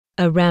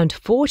Around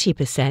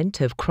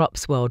 40% of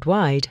crops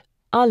worldwide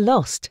are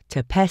lost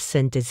to pests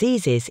and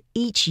diseases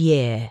each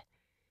year.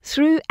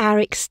 Through our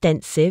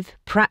extensive,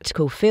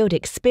 practical field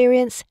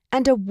experience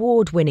and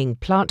award-winning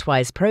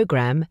PlantWise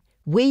program,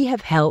 we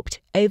have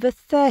helped over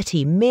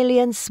 30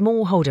 million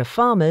smallholder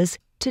farmers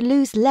to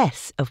lose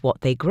less of what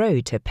they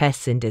grow to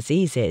pests and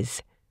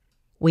diseases.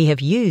 We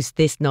have used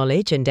this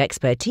knowledge and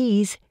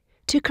expertise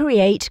to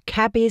create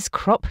CABI's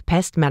Crop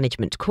Pest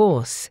Management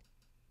course.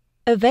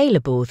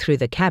 Available through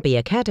the CABI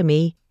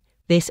Academy,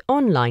 this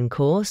online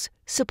course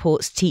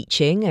supports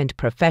teaching and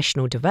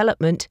professional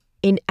development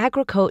in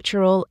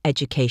agricultural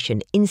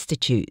education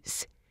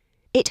institutes.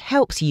 It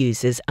helps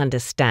users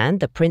understand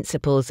the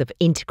principles of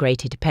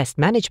integrated pest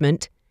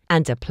management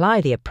and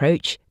apply the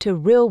approach to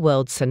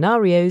real-world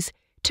scenarios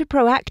to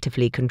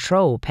proactively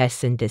control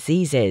pests and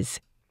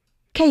diseases.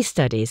 Case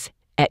studies,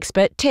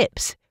 expert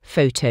tips,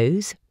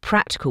 photos,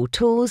 practical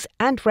tools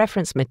and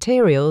reference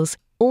materials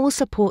all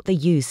support the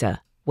user,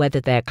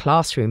 whether they're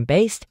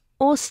classroom-based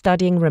or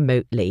studying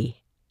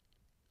remotely.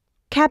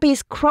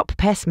 CABI's Crop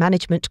Pest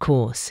Management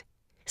course,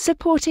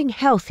 supporting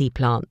healthy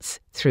plants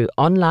through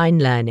online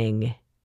learning.